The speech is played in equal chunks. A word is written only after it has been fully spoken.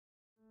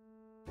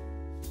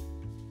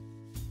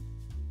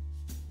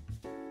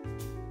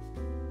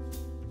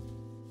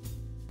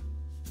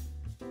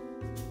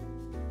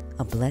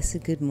A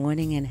blessed good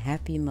morning and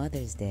happy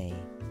Mother's Day.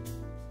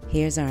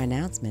 Here's our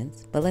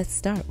announcements, but let's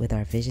start with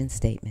our vision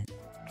statement.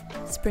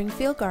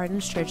 Springfield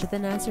Gardens Church of the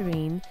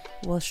Nazarene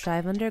will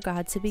strive under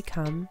God to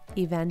become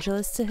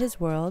evangelists to His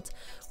world,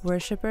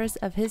 worshipers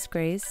of His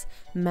grace,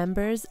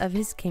 members of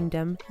His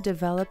kingdom,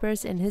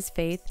 developers in His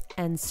faith,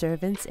 and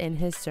servants in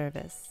His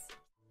service.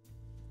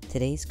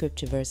 Today's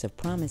scripture verse of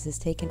promise is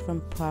taken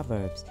from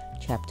Proverbs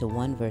chapter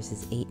 1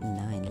 verses 8 and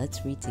 9.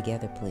 Let's read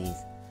together, please.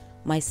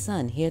 My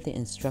son, hear the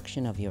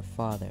instruction of your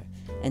father,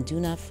 and do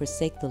not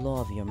forsake the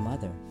law of your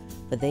mother,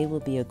 for they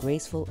will be a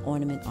graceful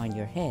ornament on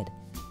your head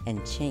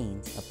and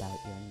chains about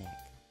your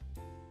neck.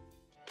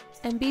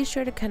 And be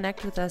sure to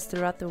connect with us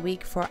throughout the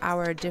week for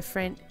our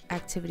different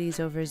activities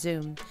over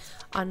Zoom.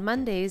 On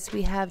Mondays,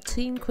 we have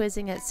teen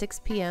quizzing at 6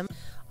 p.m.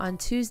 On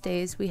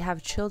Tuesdays, we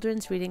have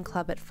Children's Reading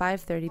Club at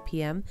 5:30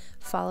 p.m.,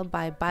 followed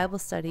by Bible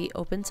study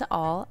open to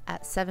all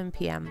at 7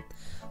 p.m.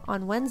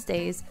 On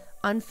Wednesdays,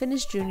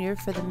 Unfinished Junior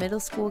for the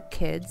middle school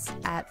kids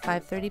at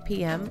 5:30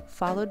 p.m.,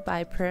 followed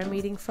by prayer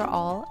meeting for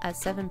all at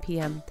 7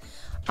 p.m.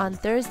 On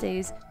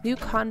Thursdays, new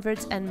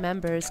converts and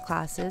members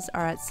classes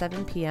are at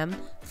 7 p.m.,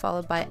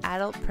 followed by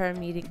adult prayer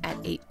meeting at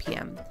 8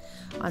 p.m.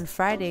 On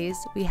Fridays,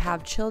 we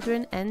have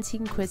children and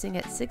teen quizzing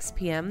at 6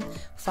 p.m.,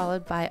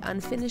 followed by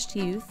Unfinished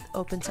Youth,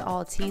 open to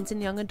all teens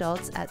and young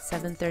adults at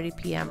 7:30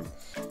 p.m.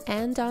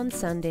 And on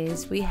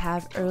Sundays, we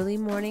have early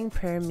morning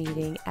prayer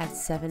meeting at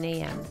 7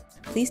 a.m.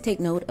 Please take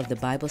note of the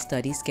Bible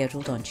study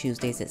scheduled on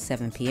Tuesdays at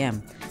 7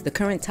 p.m. The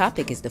current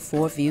topic is the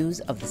 4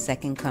 views of the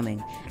second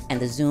coming, and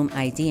the Zoom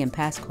ID and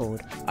passcode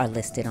are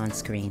listed on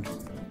screen.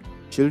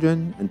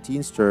 Children and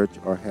Teens Church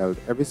are held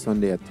every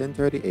Sunday at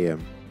 10:30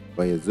 a.m.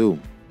 via Zoom.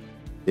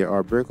 There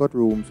are breakout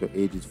rooms for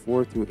ages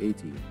 4 through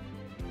 18.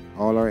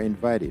 All are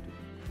invited.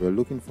 We're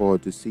looking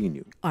forward to seeing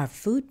you. Our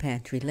food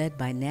pantry, led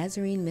by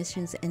Nazarene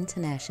Missions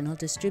International,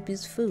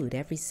 distributes food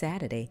every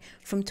Saturday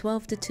from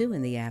 12 to 2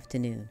 in the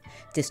afternoon.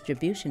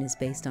 Distribution is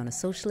based on a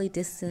socially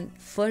distant,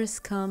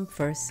 first-come,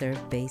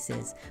 first-served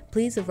basis.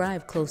 Please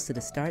arrive close to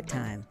the start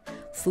time.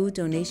 Food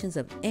donations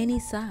of any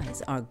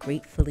size are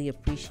gratefully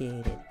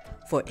appreciated.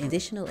 For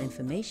additional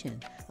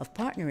information of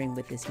partnering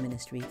with this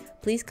ministry,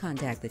 please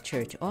contact the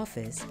church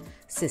office,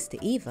 Sister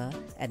Eva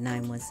at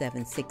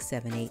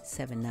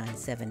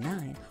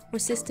 917-678-7979 or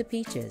Sister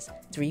Peaches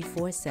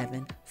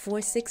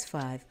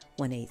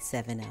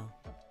 347-465-1870.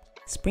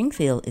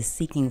 Springfield is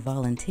seeking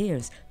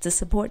volunteers to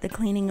support the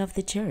cleaning of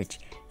the church,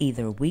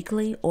 either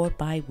weekly or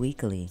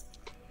bi-weekly.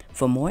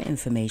 For more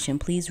information,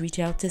 please reach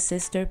out to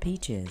Sister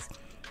Peaches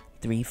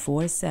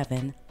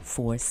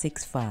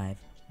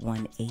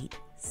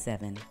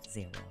 347-465-1870.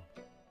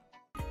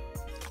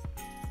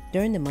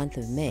 During the month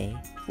of May,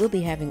 we'll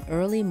be having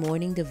early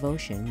morning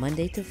devotion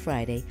Monday to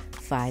Friday,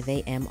 5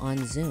 a.m.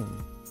 on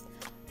Zoom.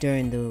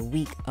 During the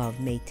week of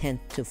May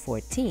 10th to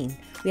 14th,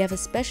 we have a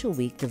special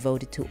week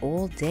devoted to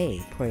all-day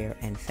prayer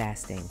and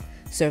fasting.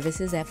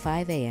 Services at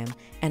 5 a.m.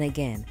 and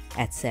again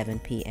at 7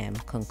 p.m.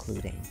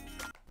 concluding.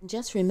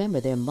 Just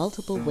remember, there are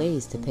multiple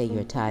ways to pay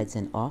your tithes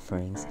and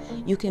offerings.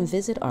 You can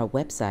visit our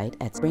website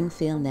at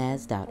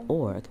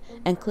springfieldnaz.org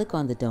and click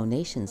on the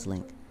donations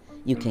link.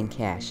 You can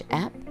Cash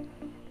App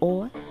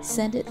or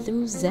send it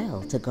through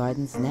Zelle to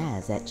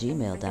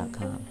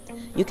gardensnaz@gmail.com.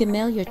 You can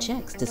mail your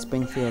checks to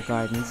Springfield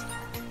Gardens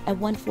at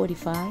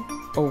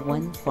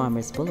 14501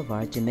 Farmers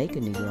Boulevard, Jamaica,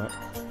 New York,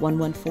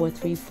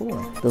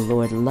 11434. The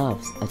Lord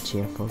loves a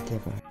cheerful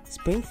giver.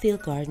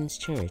 Springfield Gardens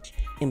Church,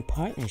 in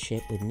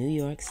partnership with New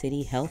York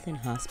City Health and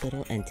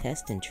Hospital and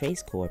Test and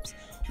Trace Corps,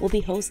 will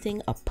be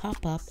hosting a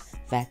pop-up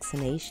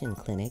vaccination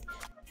clinic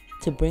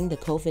to bring the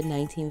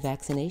COVID-19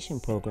 vaccination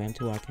program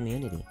to our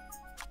community.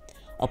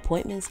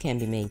 Appointments can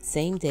be made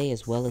same day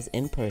as well as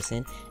in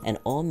person, and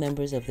all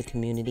members of the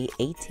community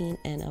 18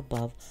 and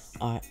above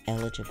are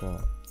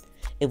eligible.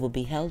 It will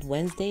be held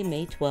Wednesday,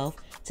 May 12th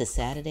to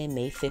Saturday,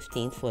 May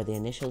 15th for the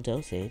initial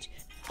dosage.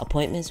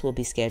 Appointments will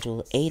be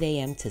scheduled 8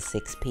 a.m. to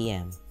 6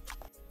 p.m.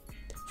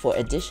 For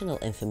additional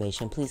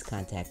information, please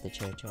contact the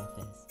church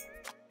office.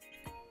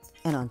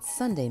 And on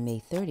Sunday,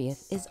 May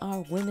 30th, is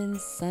our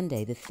Women's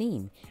Sunday. The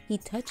theme, He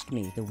Touched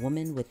Me, the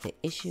Woman with the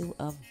Issue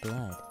of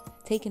Blood,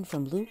 taken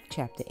from Luke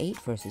chapter 8,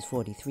 verses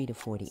 43 to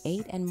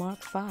 48, and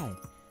Mark 5,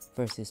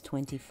 verses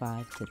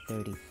 25 to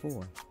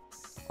 34.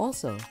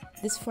 Also,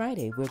 this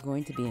Friday, we're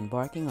going to be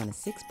embarking on a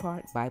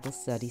 6-part Bible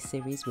study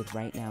series with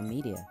Right Now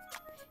Media.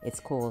 It's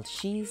called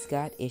She's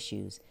Got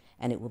Issues,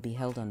 and it will be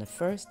held on the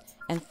first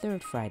and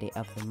third Friday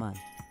of the month.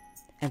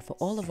 And for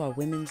all of our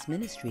women's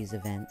ministries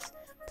events,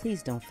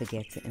 please don't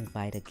forget to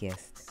invite a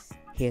guest.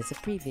 Here's a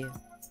preview.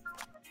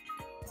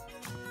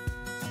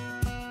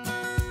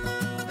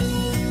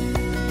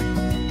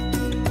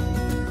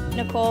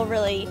 Nicole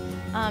really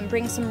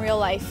brings some real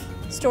life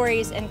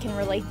stories and can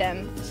relate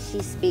them.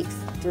 She speaks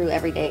through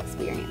everyday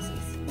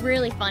experiences.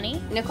 really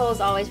funny. Nicole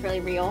is always really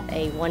real.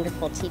 A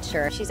wonderful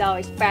teacher. She's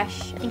always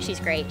fresh. I think she's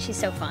great. She's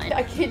so fun.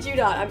 I kid you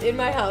not, I'm in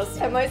my house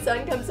and my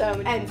son comes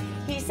home and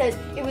he says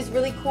it was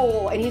really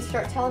cool, and he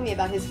starts telling me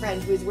about his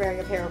friend who was wearing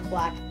a pair of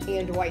black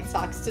and white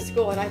socks to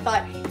school, and I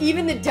thought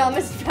even the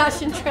dumbest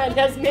fashion trend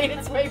has made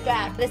its way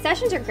back. The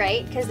sessions are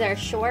great because they're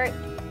short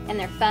and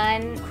they're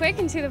fun. Quick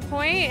and to the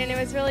point, and it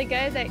was really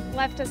good. They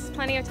left us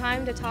plenty of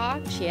time to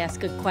talk. She asks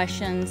good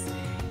questions,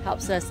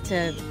 helps us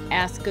to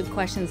ask good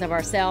questions of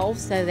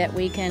ourselves so that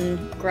we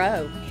can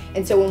grow.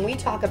 And so when we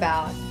talk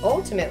about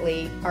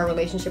ultimately our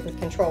relationship with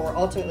control, we're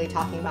ultimately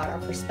talking about our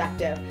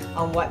perspective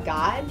on what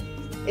God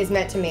is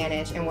meant to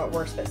manage and what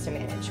we're supposed to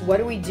manage. What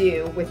do we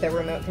do with the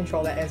remote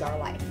control that is our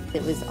life?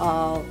 It was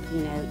all,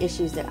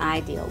 issues that I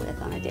deal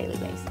with on a daily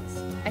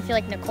basis. I feel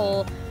like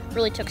Nicole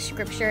really took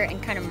scripture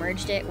and kind of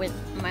merged it with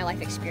my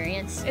life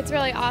experience. It's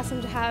really awesome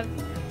to have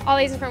all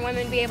these different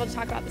women be able to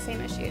talk about the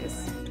same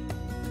issues.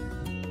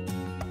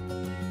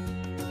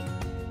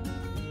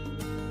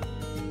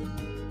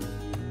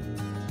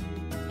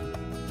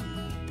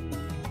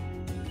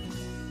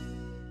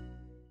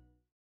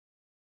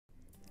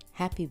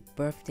 Happy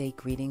birthday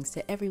greetings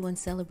to everyone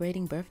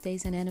celebrating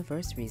birthdays and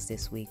anniversaries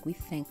this week. We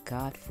thank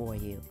God for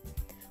you.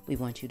 We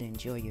want you to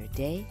enjoy your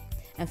day,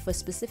 and for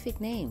specific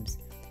names,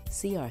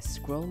 see our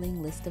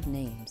scrolling list of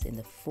names in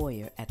the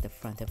foyer at the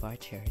front of our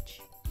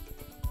church.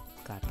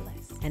 God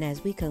bless. And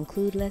as we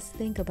conclude, let's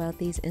think about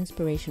these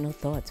inspirational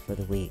thoughts for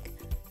the week.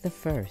 The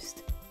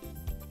first,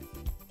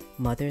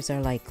 mothers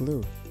are like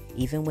glue.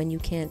 Even when you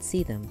can't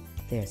see them,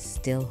 they're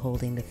still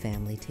holding the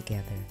family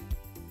together.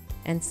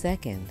 And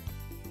second,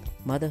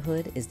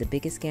 motherhood is the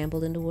biggest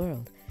gamble in the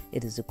world.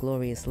 It is a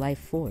glorious life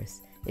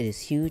force. It is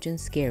huge and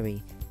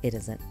scary. It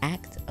is an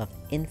act of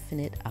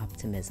infinite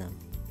optimism.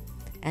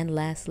 And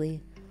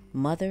lastly,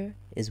 mother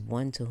is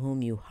one to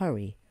whom you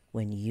hurry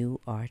when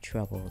you are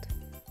troubled.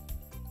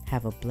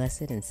 Have a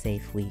blessed and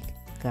safe week.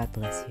 God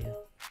bless you.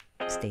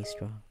 Stay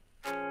strong.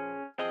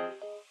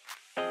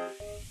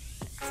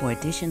 For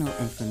additional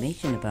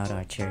information about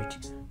our church,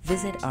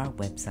 visit our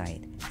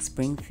website,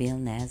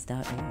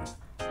 springfieldnaz.org.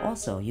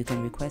 Also, you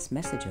can request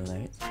message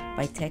alerts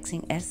by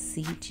texting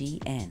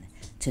SCGN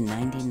to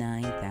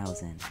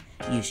 99,000.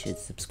 You should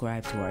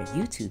subscribe to our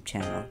YouTube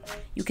channel.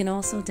 You can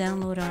also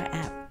download our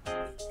app.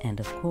 And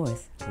of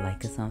course,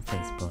 like us on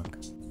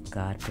Facebook.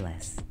 God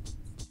bless.